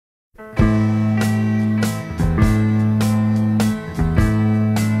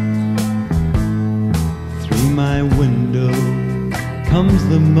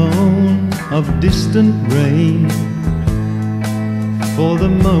the moan of distant rain, for the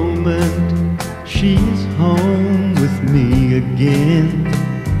moment she's home with me again.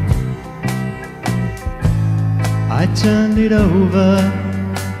 I turned it over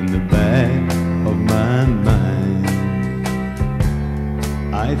in the back of my mind.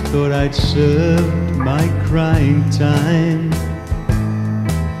 I thought I'd served my crying time.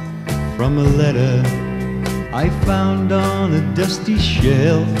 From a letter I found on a dusty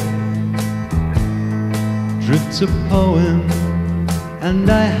shelf drifts a poem, and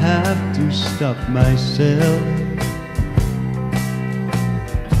I have to stop myself.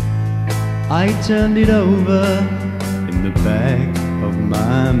 I turned it over in the back of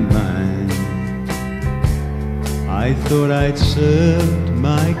my mind. I thought I'd served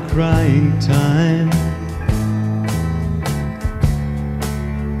my crying time.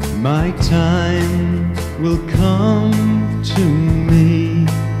 My time will come to me.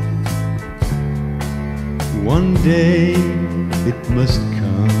 One day it must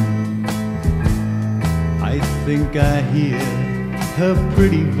come. I think I hear her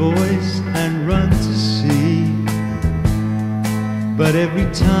pretty voice and run to see. But every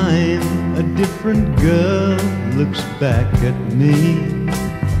time a different girl looks back at me.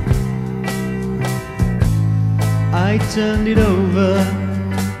 I turned it over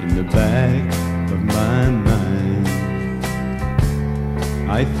in the back of my mind.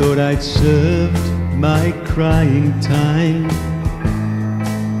 I thought I'd served my crying time.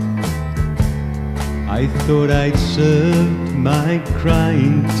 I thought I'd served my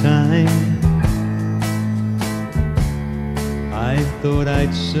crying time. I thought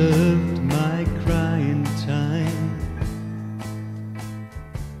I'd served my crying time.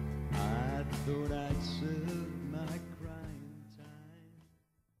 I thought I'd served